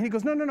that. And he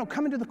goes, no,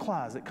 come into the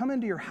closet. Come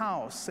into your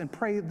house and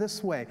pray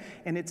this way.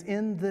 And it's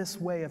in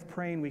this way of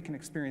praying we can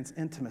experience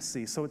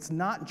intimacy. So it's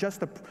not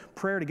just a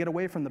prayer to get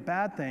away from the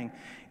bad thing.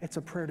 It's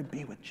a prayer to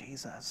be with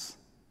Jesus.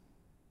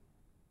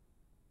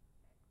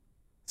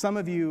 Some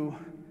of you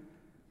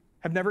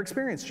have never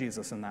experienced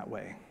Jesus in that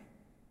way.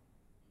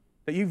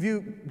 That you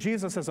view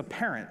Jesus as a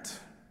parent,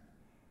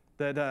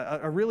 that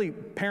a really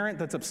parent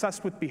that's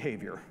obsessed with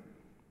behavior.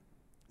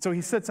 So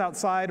he sits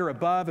outside or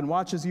above and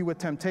watches you with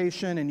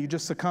temptation, and you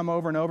just succumb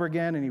over and over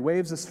again, and he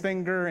waves his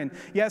finger, and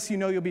yes, you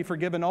know you'll be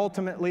forgiven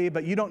ultimately,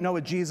 but you don't know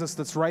a Jesus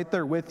that's right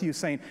there with you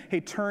saying, hey,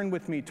 turn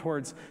with me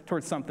towards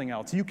something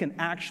else. You can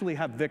actually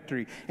have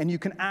victory, and you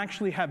can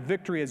actually have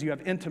victory as you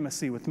have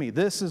intimacy with me.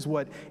 This is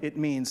what it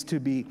means to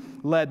be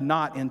led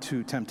not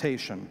into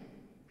temptation.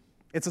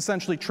 It's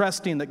essentially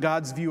trusting that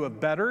God's view of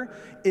better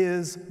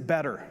is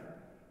better.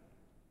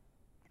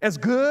 As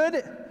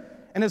good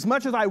and as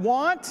much as I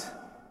want,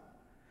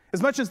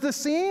 as much as this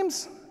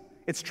seems,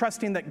 it's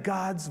trusting that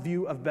God's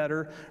view of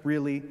better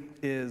really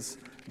is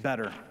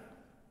better.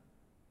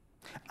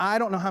 I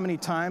don't know how many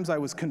times I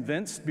was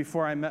convinced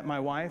before I met my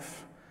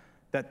wife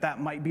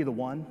that might be the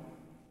one.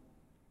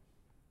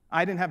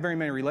 I didn't have very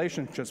many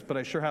relationships, but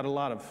I sure had a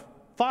lot of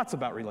thoughts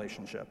about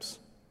relationships.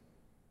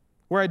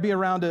 Where I'd be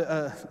around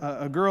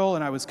a girl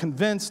and I was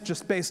convinced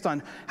just based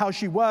on how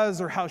she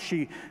was or what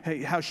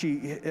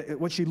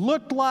she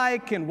looked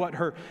like and what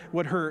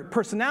her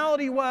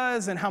personality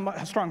was and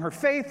how strong her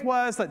faith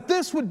was, that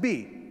this would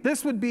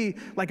be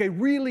like a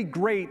really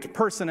great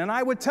person. And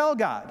I would tell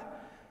God,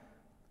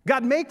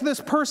 make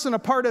this person a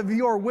part of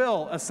your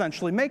will,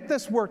 essentially. Make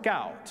this work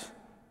out.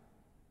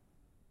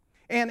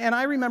 And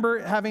I remember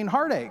having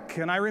heartache,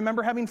 and I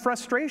remember having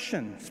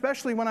frustration,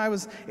 especially when I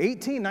was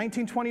 18,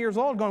 19, 20 years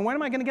old, going, when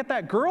am I going to get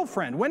that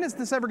girlfriend? When is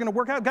this ever going to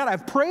work out? God,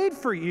 I've prayed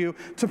for you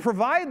to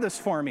provide this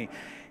for me.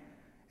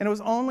 And it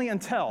was only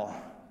until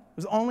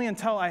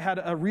I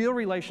had a real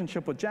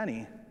relationship with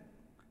Jenny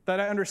that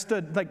I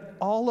understood, like,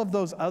 all of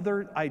those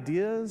other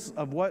ideas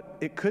of what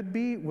it could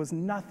be was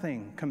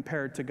nothing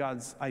compared to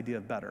God's idea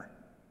of better.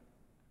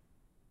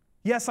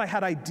 Yes, I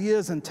had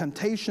ideas and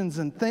temptations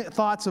and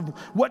thoughts of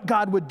what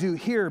God would do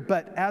here,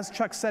 but as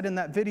Chuck said in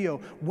that video,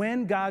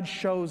 when God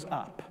shows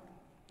up,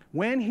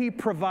 when he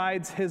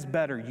provides his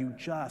better, you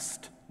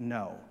just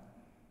know.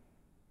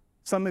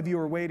 Some of you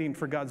are waiting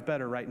for God's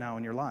better right now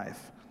in your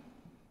life,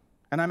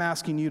 and I'm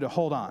asking you to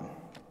hold on.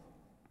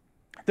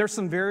 There's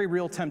some very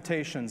real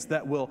temptations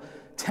that will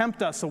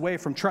tempt us away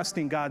from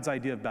trusting God's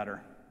idea of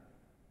better.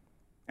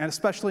 And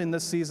especially in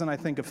this season, I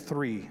think of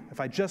three,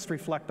 if I just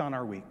reflect on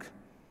our week.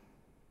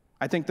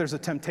 I think there's a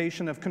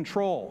temptation of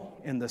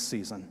control in this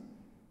season.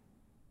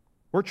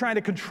 We're trying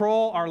to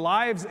control our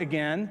lives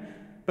again,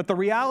 but the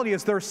reality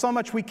is there's so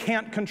much we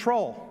can't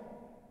control.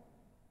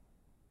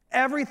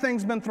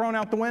 Everything's been thrown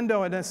out the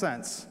window in a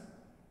sense.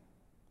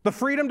 The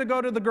freedom to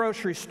go to the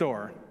grocery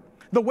store,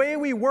 the way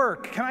we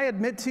work. Can I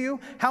admit to you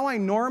how I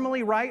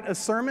normally write a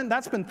sermon?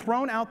 That's been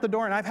thrown out the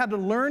door, and I've had to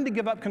learn to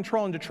give up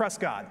control and to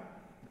trust God.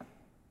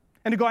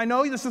 And to go, I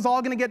know this is all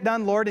going to get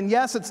done, Lord, and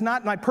yes, it's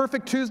not, my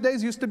perfect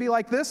Tuesdays used to be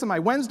like this, and my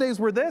Wednesdays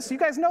were this. You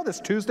guys know this.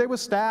 Tuesday was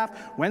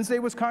staff, Wednesday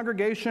was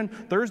congregation,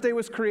 Thursday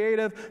was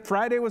creative,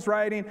 Friday was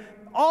writing.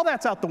 All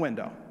that's out the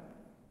window.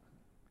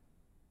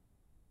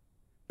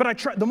 But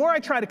the more I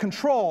try to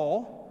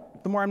control,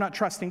 the more I'm not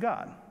trusting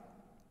God.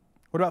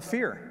 What about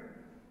fear?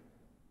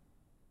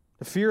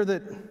 The fear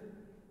that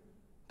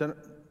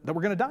we're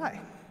going to die,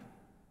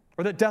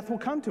 or that death will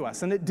come to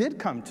us, and it did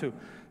come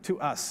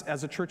to us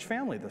as a church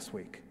family this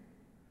week.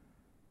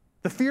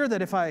 The fear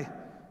that if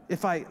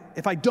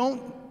I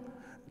don't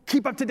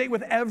keep up to date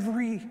with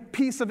every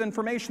piece of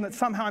information, that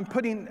somehow I'm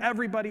putting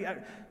everybody,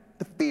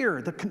 the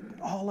fear,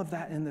 all of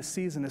that in this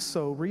season is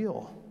so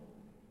real.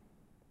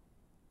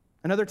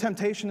 Another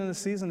temptation in this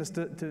season is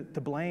to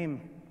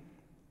blame,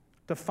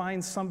 to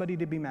find somebody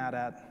to be mad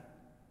at.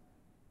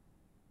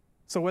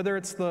 So whether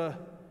it's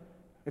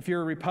if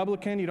you're a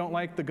Republican, you don't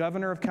like the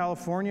governor of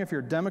California. If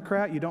you're a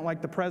Democrat, you don't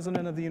like the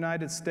president of the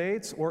United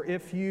States. Or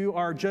if you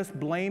are just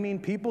blaming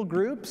people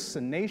groups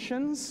and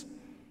nations.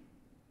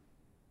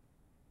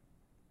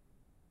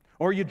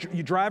 Or you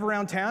drive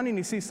around town and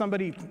you see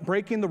somebody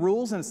breaking the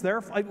rules and it's their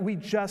fault. We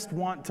just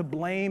want to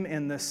blame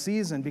in this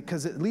season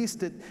because at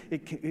least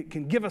it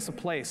can give us a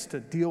place to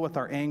deal with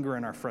our anger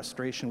and our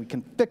frustration. We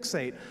can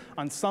fixate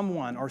on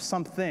someone or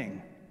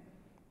something.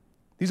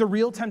 These are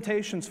real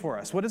temptations for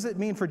us. What does it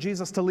mean for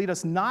Jesus to lead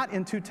us not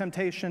into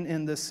temptation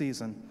in this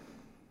season?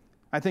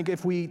 I think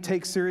if we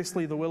take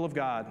seriously the will of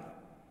God,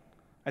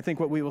 I think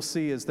what we will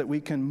see is that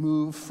we can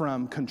move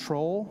from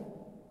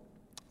control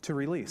to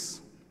release.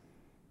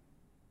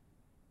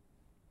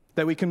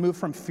 That we can move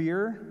from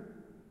fear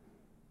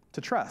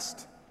to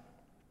trust.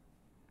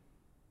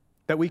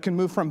 That we can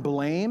move from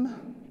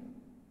blame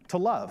to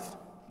love.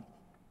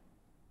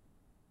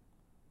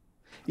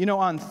 You know,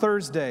 on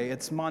Thursday,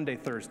 it's Maundy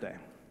Thursday.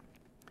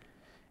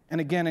 And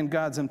again, in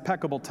God's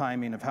impeccable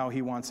timing of how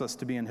he wants us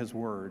to be in his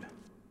word.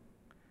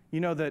 You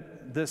know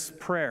that this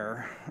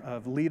prayer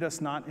of lead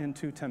us not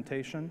into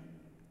temptation,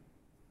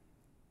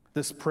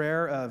 this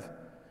prayer of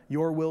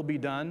your will be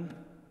done,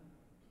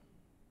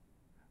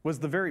 was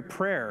the very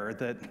prayer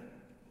that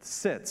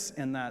sits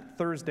in that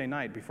Thursday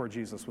night before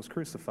Jesus was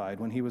crucified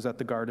when he was at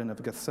the Garden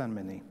of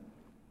Gethsemane.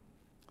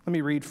 Let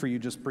me read for you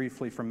just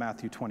briefly from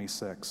Matthew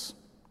 26.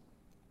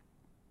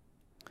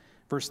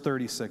 Verse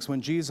 36,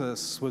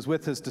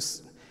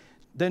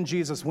 Then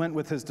Jesus went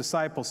with his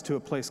disciples to a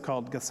place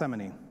called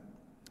Gethsemane,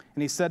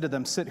 and he said to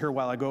them, sit here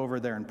while I go over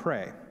there and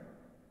pray.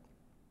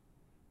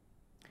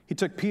 He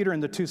took Peter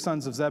and the two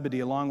sons of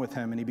Zebedee along with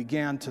him, and he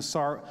began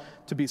to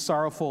be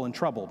sorrowful and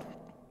troubled.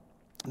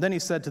 Then he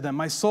said to them,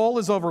 my soul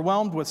is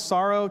overwhelmed with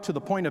sorrow to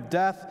the point of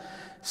death.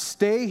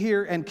 Stay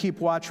here and keep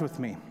watch with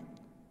me.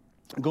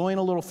 Going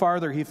a little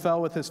farther, he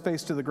fell with his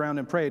face to the ground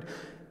and prayed.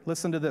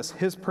 Listen to this,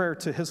 his prayer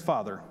to his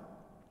Father.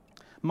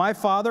 My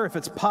Father, if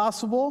it's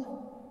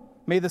possible,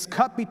 may this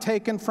cup be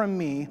taken from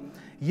me,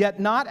 yet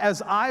not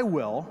as I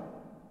will,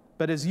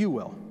 but as you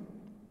will.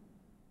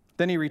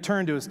 Then he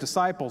returned to his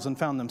disciples and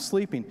found them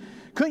sleeping.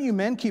 Couldn't you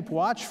men keep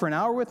watch for an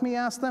hour with me,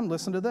 asked them?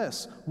 Listen to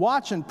this.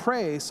 Watch and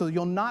pray so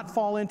you'll not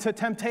fall into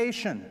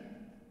temptation.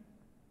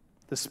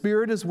 The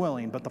spirit is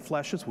willing, but the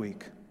flesh is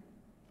weak.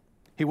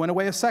 He went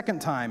away a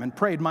second time and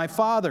prayed, my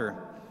Father,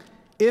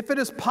 if it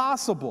is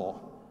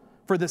possible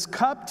for this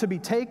cup to be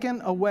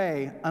taken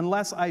away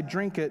unless I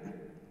drink it,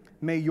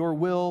 may your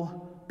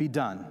will be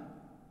done.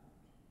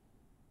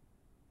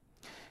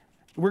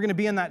 We're going to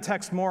be in that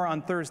text more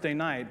on Thursday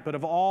night, but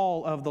of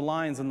all of the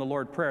lines in the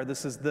Lord's Prayer,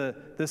 this is the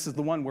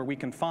one where we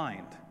can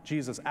find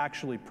Jesus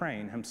actually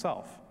praying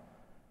himself.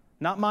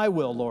 Not my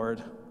will,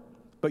 Lord,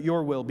 but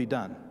your will be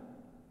done.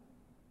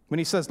 When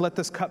he says, let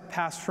this cup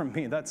pass from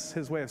me, that's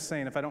his way of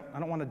saying, I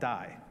don't want to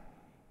die.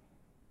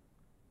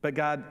 But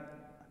God,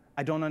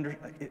 I don't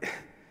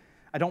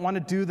want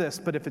to do this,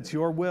 but if it's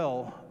your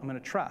will, I'm going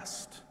to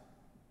trust.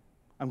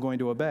 I'm going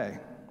to obey.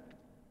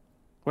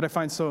 What I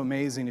find so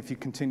amazing, if you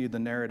continue the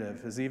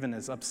narrative, is even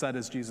as upset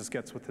as Jesus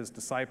gets with his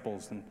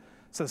disciples and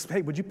says,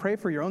 hey, would you pray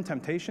for your own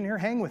temptation here?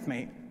 Hang with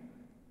me.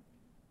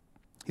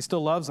 He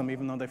still loves them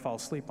even though they fall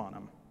asleep on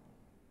him.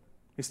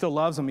 He still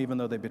loves them even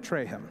though they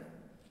betray him.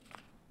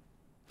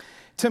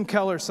 Tim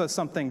Keller says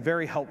something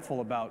very helpful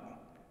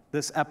about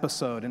this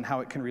episode and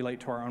how it can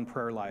relate to our own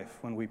prayer life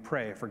when we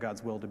pray for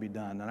God's will to be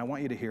done. And I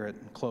want you to hear it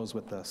and close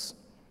with this.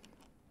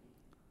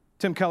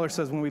 Tim Keller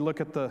says when we look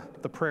at the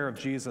prayer of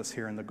Jesus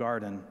here in the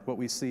garden, what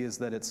we see is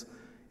that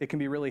it can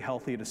be really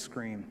healthy to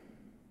scream.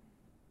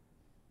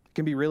 It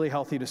can be really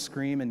healthy to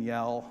scream and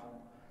yell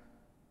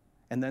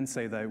and then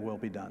say, "Thy will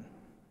be done."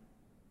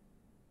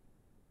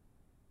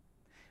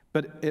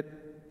 But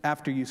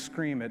after you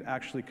scream, it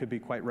actually could be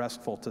quite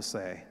restful to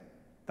say,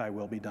 "Thy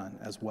will be done"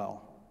 as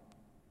well.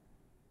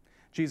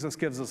 Jesus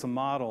gives us a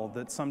model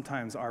that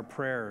sometimes our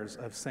prayers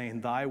of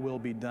saying, "Thy will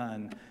be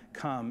done,"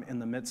 come in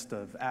the midst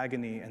of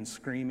agony and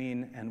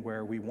screaming and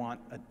where we want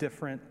a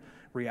different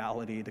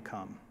reality to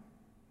come.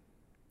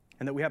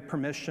 And that we have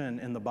permission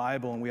in the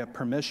Bible and we have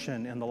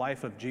permission in the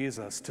life of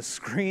Jesus to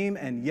scream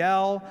and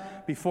yell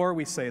before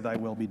we say, "Thy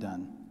will be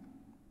done."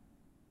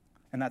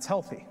 And that's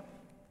healthy.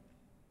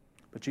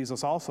 But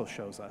Jesus also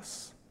shows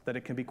us that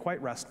it can be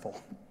quite restful.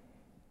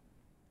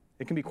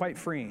 It can be quite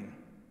freeing.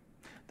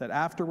 That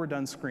after we're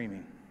done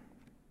screaming,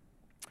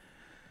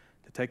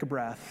 to take a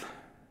breath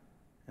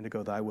and to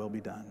go, "Thy will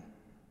be done."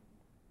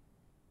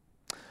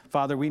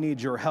 Father, we need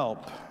your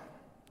help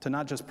to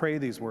not just pray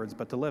these words,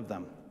 but to live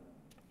them.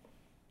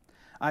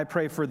 I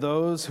pray for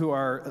those who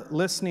are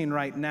listening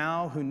right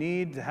now who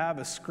need to have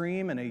a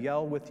scream and a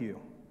yell with you.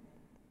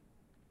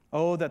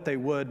 Oh, that they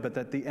would, but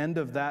at the end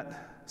of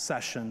that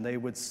session, they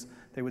would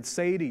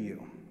say to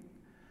you,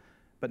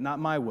 "But not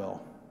my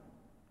will,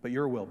 but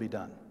your will be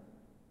done."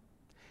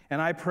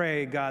 And I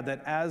pray, God,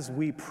 that as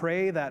we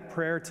pray that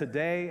prayer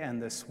today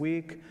and this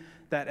week,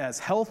 that as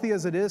healthy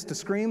as it is to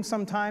scream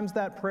sometimes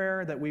that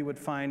prayer, that we would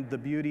find the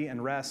beauty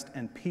and rest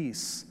and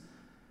peace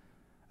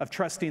of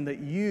trusting that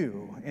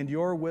you and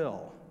your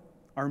will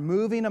are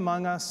moving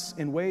among us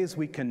in ways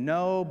we can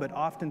know, but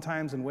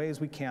oftentimes in ways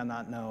we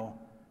cannot know.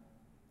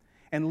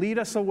 And lead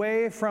us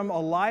away from a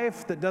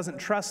life that doesn't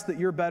trust that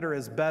your better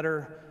is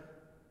better.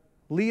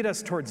 Lead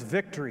us towards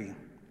victory.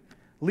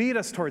 Lead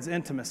us towards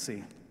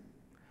intimacy.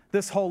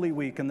 This Holy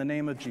Week, in the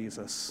name of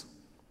Jesus,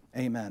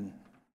 amen.